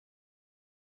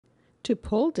To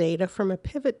pull data from a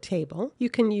pivot table, you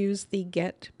can use the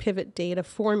GetPivotData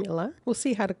formula. We'll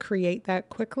see how to create that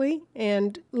quickly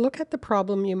and look at the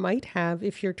problem you might have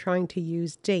if you're trying to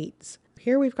use dates.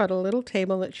 Here we've got a little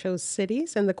table that shows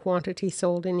cities and the quantity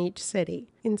sold in each city.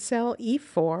 In cell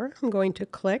E4, I'm going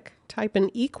to type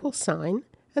an equal sign,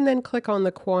 and then click on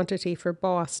the quantity for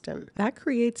Boston. That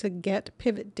creates a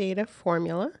GetPivotData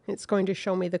formula. It's going to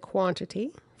show me the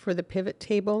quantity for the pivot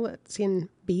table that's in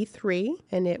B3,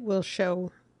 and it will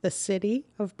show the city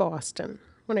of Boston.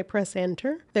 When I press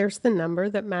enter, there's the number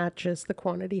that matches the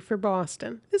quantity for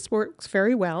Boston. This works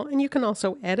very well, and you can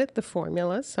also edit the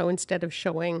formula. So instead of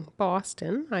showing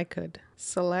Boston, I could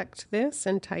select this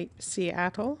and type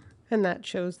Seattle, and that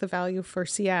shows the value for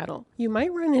Seattle. You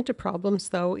might run into problems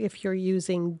though if you're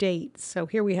using dates. So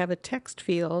here we have a text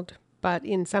field, but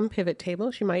in some pivot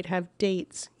tables you might have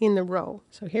dates in the row.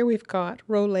 So here we've got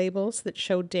row labels that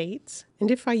show dates. And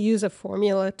if I use a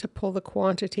formula to pull the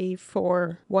quantity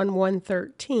for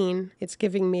 1113, it's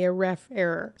giving me a ref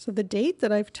error. So the date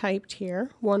that I've typed here,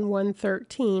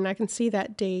 1113, I can see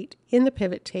that date in the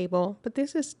pivot table, but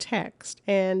this is text,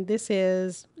 and this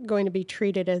is going to be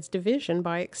treated as division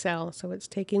by Excel. So it's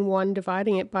taking 1,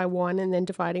 dividing it by 1, and then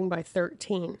dividing by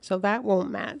 13. So that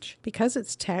won't match. Because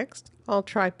it's text, I'll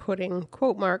try putting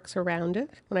quote marks around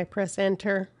it. When I press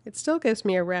enter, it still gives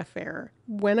me a ref error.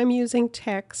 When I'm using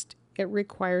text, it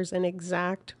requires an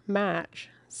exact match.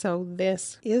 So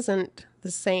this isn't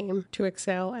the same to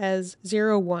Excel as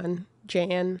 01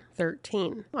 Jan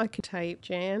 13. I could type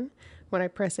Jan. When I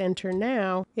press enter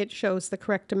now, it shows the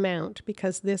correct amount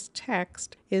because this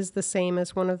text is the same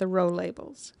as one of the row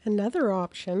labels. Another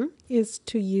option is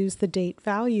to use the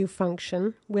DATEVALUE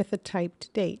function with a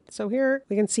typed date. So here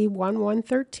we can see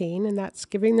 1113, and that's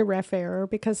giving the ref error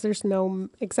because there's no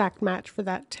exact match for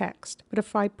that text. But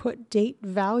if I put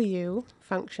DATEVALUE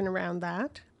function around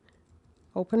that,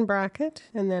 open bracket,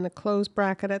 and then a close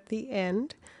bracket at the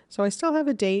end, so I still have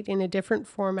a date in a different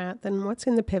format than what's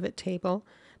in the pivot table,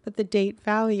 but the date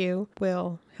value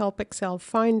will help Excel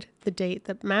find the date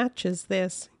that matches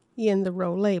this in the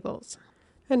row labels.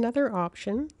 Another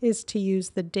option is to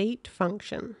use the date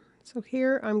function. So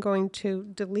here I'm going to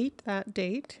delete that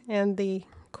date and the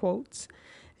quotes,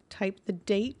 type the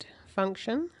date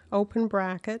function, open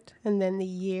bracket, and then the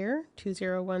year,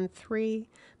 2013,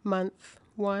 month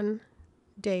 1,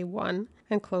 day 1,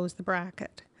 and close the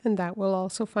bracket. And that will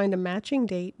also find a matching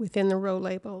date within the row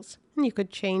labels. And you could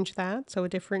change that, so a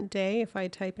different day, if I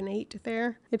type an 8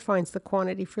 there, it finds the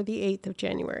quantity for the 8th of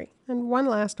January. And one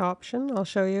last option I'll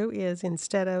show you is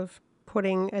instead of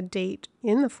putting a date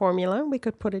in the formula, we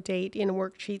could put a date in a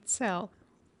worksheet cell.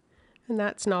 And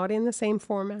that's not in the same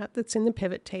format that's in the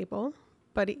pivot table.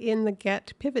 But in the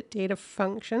GetPivotData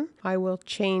function, I will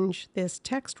change this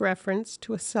text reference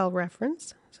to a cell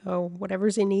reference. So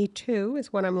whatever's in E2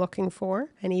 is what I'm looking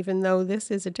for. And even though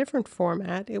this is a different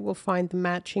format, it will find the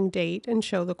matching date and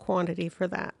show the quantity for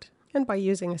that. And by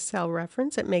using a cell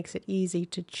reference, it makes it easy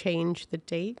to change the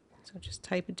date. So just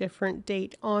type a different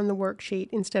date on the worksheet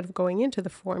instead of going into the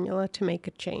formula to make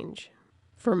a change.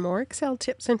 For more Excel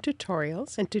tips and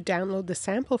tutorials, and to download the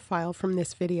sample file from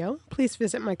this video, please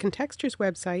visit my Contextures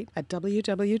website at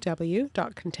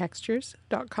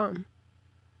www.contextures.com.